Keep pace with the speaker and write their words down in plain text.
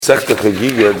Sekta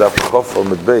Chagiga, Daf Chof on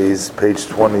the base, page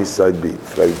 20, side B.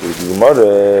 What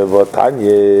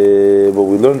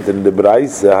we learned in the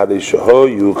Braise,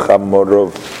 Hadeshahoyu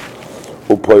Chamorov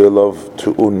Upoyolov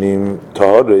to Unim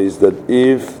Tahara, is that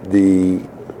if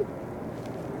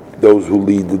those who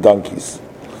lead the donkeys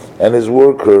and his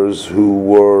workers who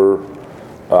were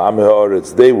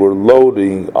Amiharetz, they were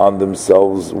loading on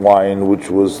themselves wine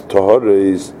which was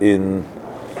Tahares in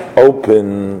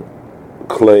open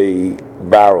clay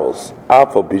barrels,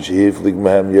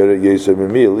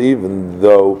 even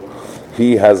though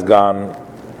he has gone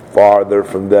farther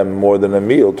from them more than a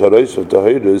meal. The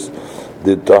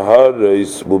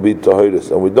taharis will be taharis,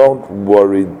 and we don't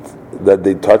worry that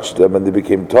they touched them and they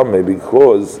became tameh,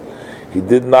 because he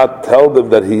did not tell them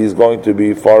that he is going to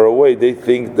be far away. They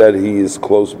think that he is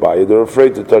close by. They're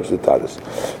afraid to touch the taharis.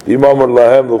 You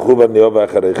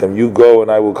go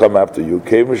and I will come after you.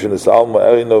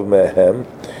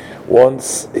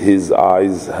 Once his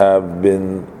eyes have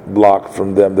been blocked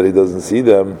from them, that he doesn't see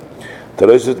them, the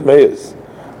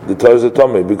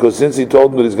Taharis, because since he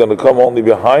told them that he's going to come only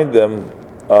behind them,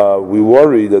 we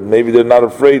worry that maybe they're not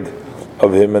afraid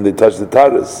of him and they touch the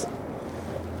Taharis.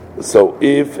 So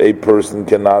if a person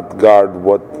cannot guard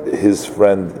what his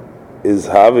friend is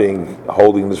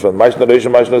holding this friend, what's the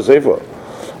difference between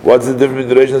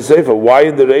the Reisha and the Seifa? Why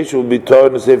in the Reisha will be Torah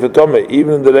and the Seifa Tomei?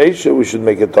 Even in the Reisha we should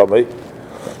make it Tomei,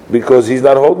 because he's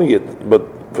not holding it. But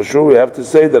for sure we have to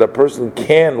say that a person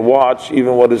can watch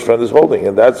even what his friend is holding,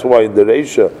 and that's why in the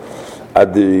Reisha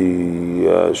at the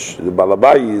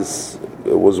Balabayis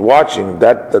was watching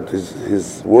that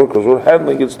his workers were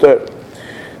handling its Torah.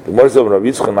 The Gemara says,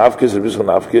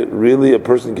 really a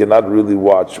person cannot really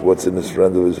watch what's in his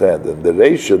friend of his hand. And the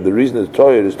Reisha, the reason it's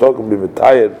Torah is talking about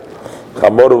Mitayed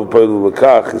Chamorov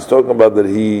Upoyolov, is talking about that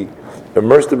he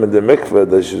immersed them in the mikveh,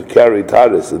 they should carry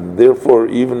taharis, and therefore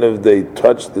even if they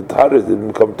touch the taharis, they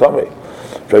become tamei.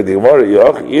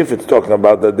 If it's talking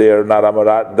about that they are not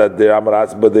amarat, that they're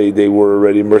amarats, but they were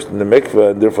already immersed in the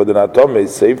mikveh, and therefore they're not tamei,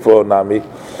 seifa nami.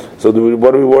 So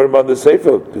what are we worried about the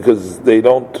seifa? Because they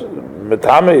don't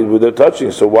metame with their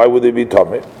touching, so why would they be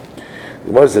tamei?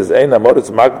 The Gemara says, "Ein amoritz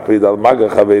magpid al maga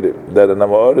chaverim," that an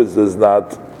amoritz is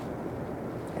not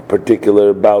particular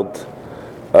about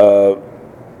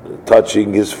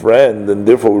touching his friend, and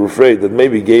therefore we're afraid that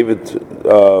maybe he gave it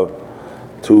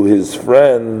to his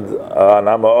friend an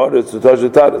Amaoretz to touch the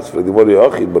Taharis. But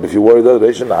if you worry that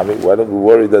why don't we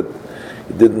worry that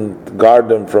he didn't guard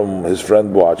them from his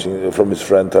friend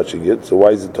touching it? So why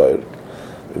is it tired?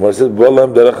 The says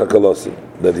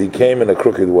that he came in a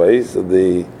crooked way, so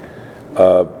the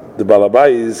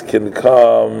Balabais can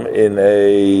come in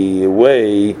a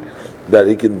way that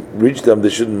he can reach them. They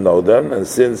shouldn't know them, and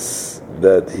since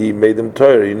that he made them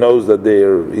Torah, he knows that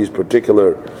he's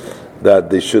particular that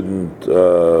they shouldn't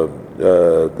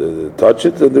touch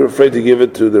it, and they're afraid to give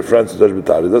it to their friends to touch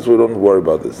B'tari. That's why we don't worry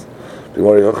about this.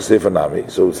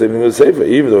 So same thing with Seifa.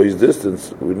 Even though he's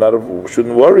distant, we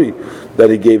shouldn't worry that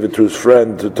he gave it to his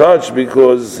friend to touch,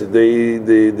 because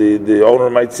the owner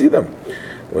might see them.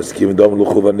 Since he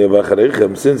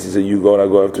said, you go and I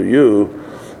go after you,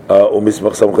 so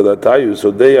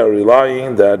they are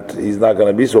relying that he's not going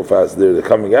to be so fast. They're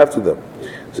coming after them.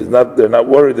 So they're not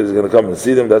worried that he's going to come and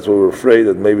see them. That's why we're afraid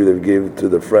that maybe they gave it to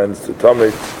their friends to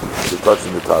Tamei, to touch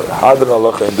the Torah. Hadan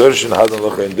Halacha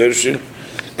and Dershin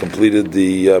completed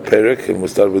the Perek, and we'll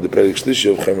start with the Perek Shlishi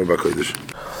of Chomer BaKodesh.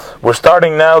 We're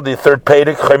starting now the third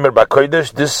Perek, Chomer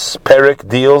BaKodesh. This Perek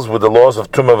deals with the laws of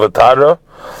Tumah V'Tara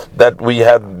that we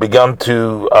had begun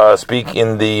to speak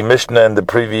in the Mishnah in the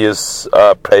previous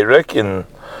Perek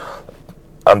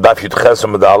on Daf Yud Ches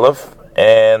Amud Aleph,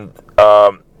 and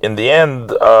in the end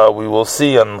we will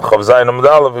see on Chav Zayin Amud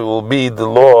Aleph it will be the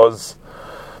laws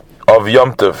of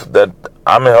Yom Tov, that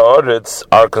Amei Haaretz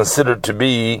are considered to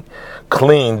be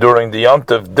clean during the Yom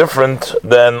Tov, different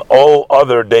than all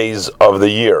other days of the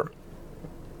year.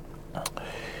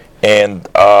 And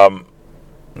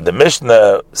the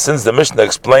Mishnah, since the Mishnah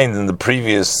explained in the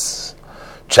previous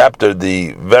chapter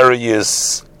the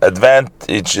various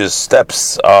advantages,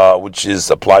 steps, which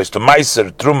applies to Meiser,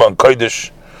 Truma, and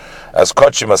Kodesh, as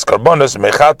Kochim, as Karbonos,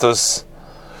 Mechatos,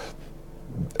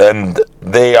 and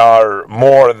they are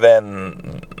more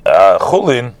than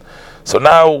Chulin. So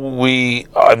now we,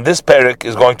 in this Perek,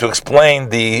 is going to explain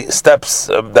the steps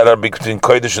that are between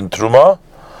Kodesh and Truma,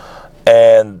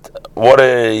 and what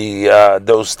are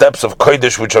those steps of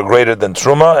Kodesh which are greater than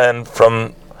Truma, and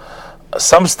from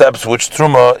some steps which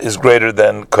Truma is greater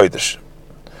than Kodesh.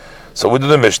 So we do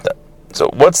the Mishnah. So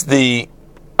what's the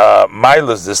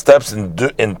milas, the steps in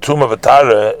Tumah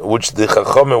V'Tara, which the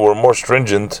Chachamim were more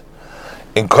stringent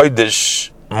in Kodesh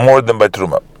more than by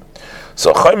Truma?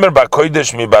 So Chaimer ba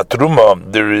Kodesh mi ba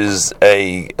Truma, there is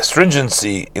a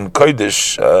stringency in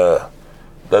Kodesh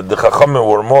that the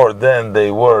Chachamim were more than they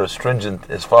were stringent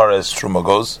as far as Truma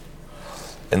goes,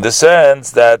 in the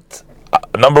sense that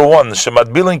number one,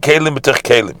 Shematbilin Kelim b'tech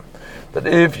Kelim, that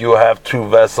if you have two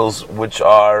vessels which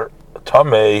are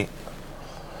Tamei,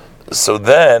 so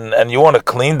then, and you want to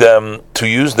clean them to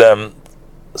use them,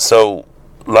 so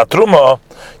La Truma,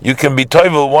 you can be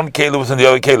toivel one keli within the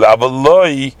other keli,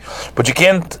 avaloi, but you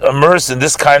can't immerse in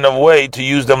this kind of way to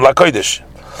use them la kodesh.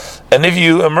 And if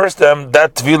you immerse them,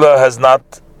 that tvila has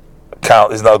not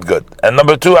count, is not good. And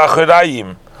number two,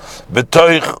 achirayim,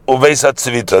 betoich uveis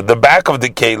hatzvita, the back of the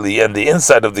keli and the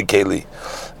inside of the keli,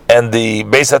 and the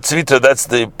beis hatzvita, that's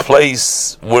the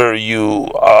place where you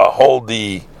hold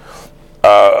the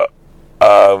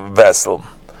vessel.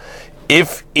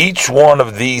 If each one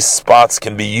of these spots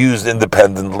can be used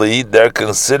independently, they're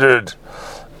considered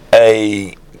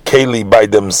a keli by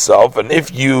themselves. And if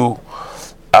you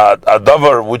a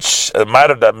davar which a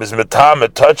matter that mizmetam,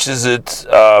 it touches it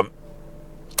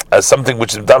as something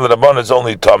which is dam rabban is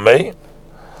only tamei,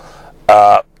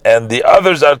 and the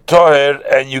others are toher,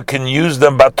 and you can use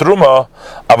them batruma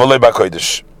avalei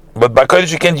bakodesh. But by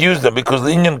Kodesh you can't use them, because the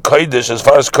Inyan Kodesh, as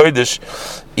far as Kodesh,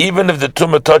 even if the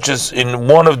Tumah touches in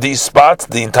one of these spots,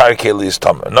 the entire Keli is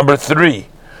Tumah. Number three,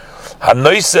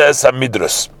 Hanoises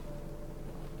HaMidras.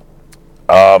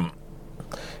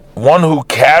 One who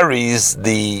carries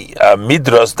the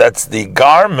Midras, that's the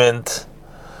garment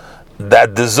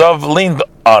that the Zav leaned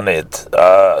on it.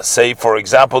 Say, for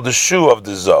example, the shoe of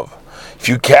the Zav. If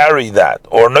you carry that,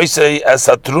 or Noise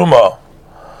Esatruma,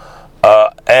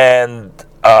 and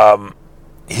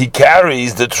he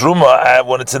carries the truma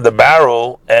when it's in the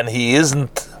barrel, and he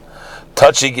isn't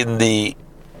touching in the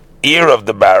ear of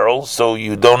the barrel, so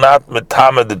you do not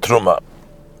metama the truma.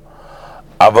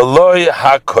 Avaloi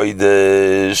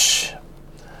hakodesh.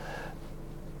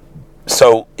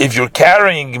 So if you're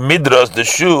carrying midras, the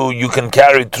shoe, you can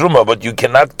carry truma, but you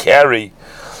cannot carry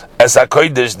as a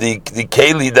kodesh, the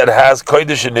keli that has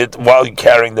kodesh in it, while you're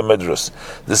carrying the midras.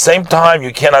 The same time,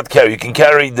 you cannot carry. You can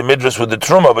carry the midras with the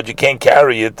truma, but you can't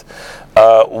carry it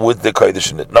with the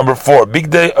kodesh in it. Number four,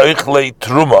 bigdei oichlei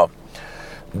truma.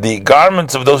 The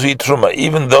garments of those who eat truma,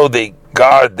 even though they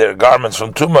guard their garments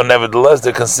from truma, nevertheless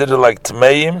they're considered like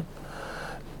tmeim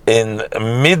in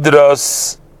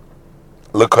midras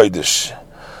lekodesh,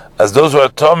 as those who are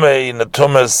tomei in the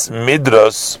tumas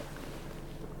midras.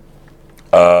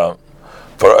 For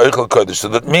Eichel Kodesh. So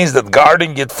that means that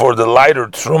guarding it for the lighter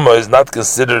Truma is not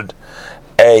considered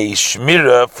a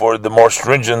Shmira for the more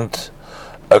stringent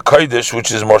Kodesh,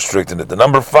 which is more strict in it. The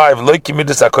number five, Loiki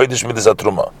Midas HaKodesh Midas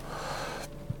HaTruma.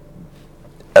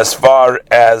 As far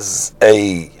as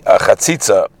a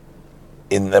Chatzitza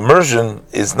in immersion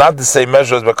is not the same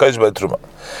measure as Bakodesh by Truma.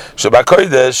 So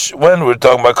Bakodesh, when we're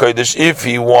talking about Kodesh, if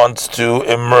he wants to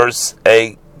immerse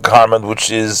a garment which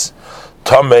is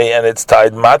Tomei and it's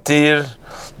tied matir,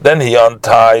 then he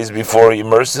unties before he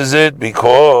immerses it,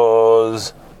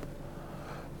 because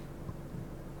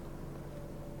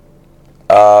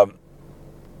he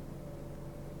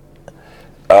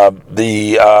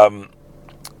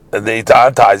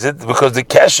unties it because the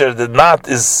kesher, the knot,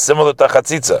 is similar to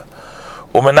chatzitza.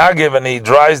 Umenagev, and he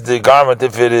dries the garment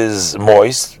if it is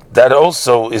moist, that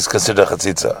also is considered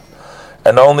chatzitza,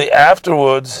 and only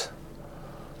afterwards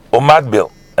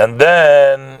umadbil. And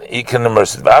then he can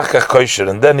immerse it,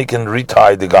 and then he can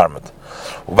retie the garment.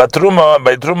 By truma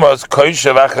is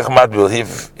koisher.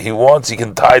 If he wants, he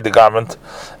can tie the garment,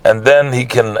 and then he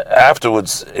can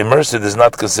afterwards immerse it. Is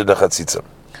not considered chatzitza.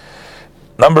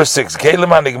 Number six, kelim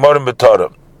hanigmorim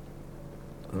b'torah.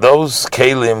 Those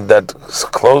kelim that's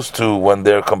close to when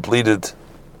they're completed.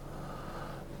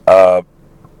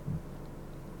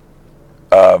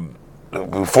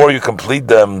 Before you complete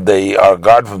them, they are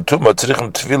guarded from tumah.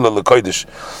 Tzrichim tefillah lekodesh.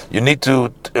 You need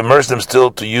to immerse them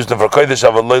still to use them for kodesh,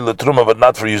 avaloi letruma, but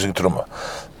not for using truma.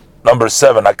 Number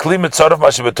seven, akli mitzaref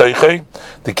mashi b'toichei.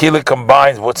 The keli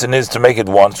combines what's in it to make it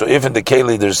one. So if in the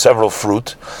keli there's several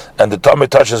fruit, and the tumah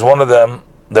touches one of them,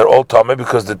 they're all tumah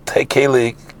because the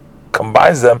keli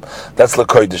combines them. That's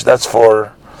lekodesh. That's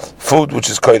for food which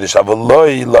is kodesh.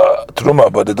 Avaloi la truma,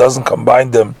 but it doesn't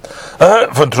combine them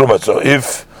from truma. So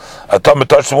if a tumah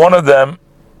touched one of them,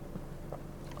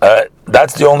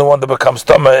 that's the only one that becomes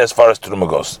tumah as far as truma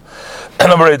goes. And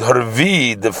number eight,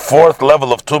 harvi, the fourth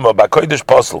level of tumah, by kodesh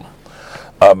posel.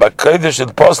 By kodesh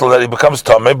it posel that he becomes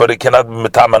tumah, but it cannot be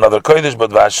metam another kodesh,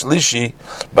 but vashlishi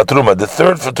by truma. The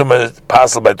third for tumah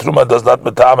posel by truma does not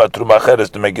metam a truma acheres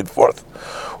to make it fourth.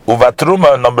 Uva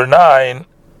truma, number nine,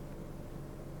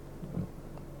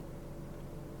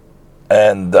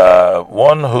 And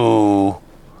one who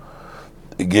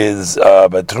gives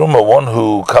by truma, one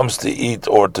who comes to eat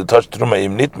or to touch truma,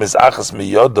 im nitmis achas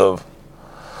miyodov,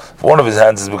 if one of his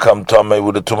hands has become tamei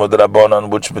with a truma d'Rabbanan,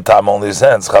 which betam only his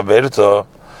hands, chaverto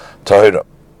tahira.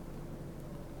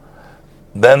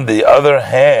 Then the other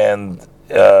hand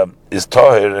is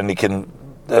tahir, and he can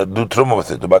do truma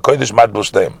with it. By kodesh mat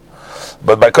b'shteim.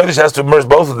 But by kodesh he has to immerse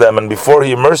both of them, and before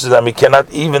he immerses them, he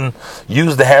cannot even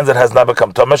use the hands that has not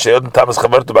become tameh.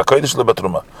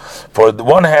 For the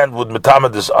one hand would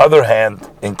metama this other hand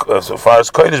so far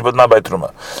as kodesh, but not by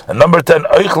truma. And number 10,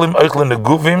 oichlim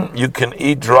neguvim. You can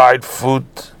eat dried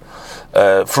fruit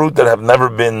that have never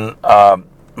been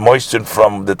moistened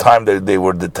from the time that they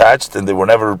were detached and they were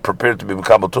never prepared to be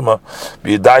mekabel tuma.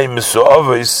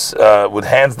 With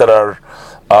hands that are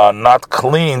not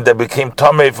clean, they became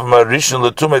tamei from a rishon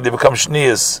l'tumei, they become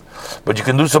shnias. But you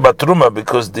can do so by truma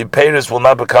because the peiros will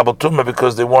not be kabel tuma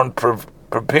because they weren't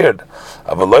prepared.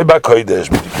 But you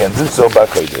can't do so by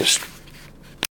kodesh.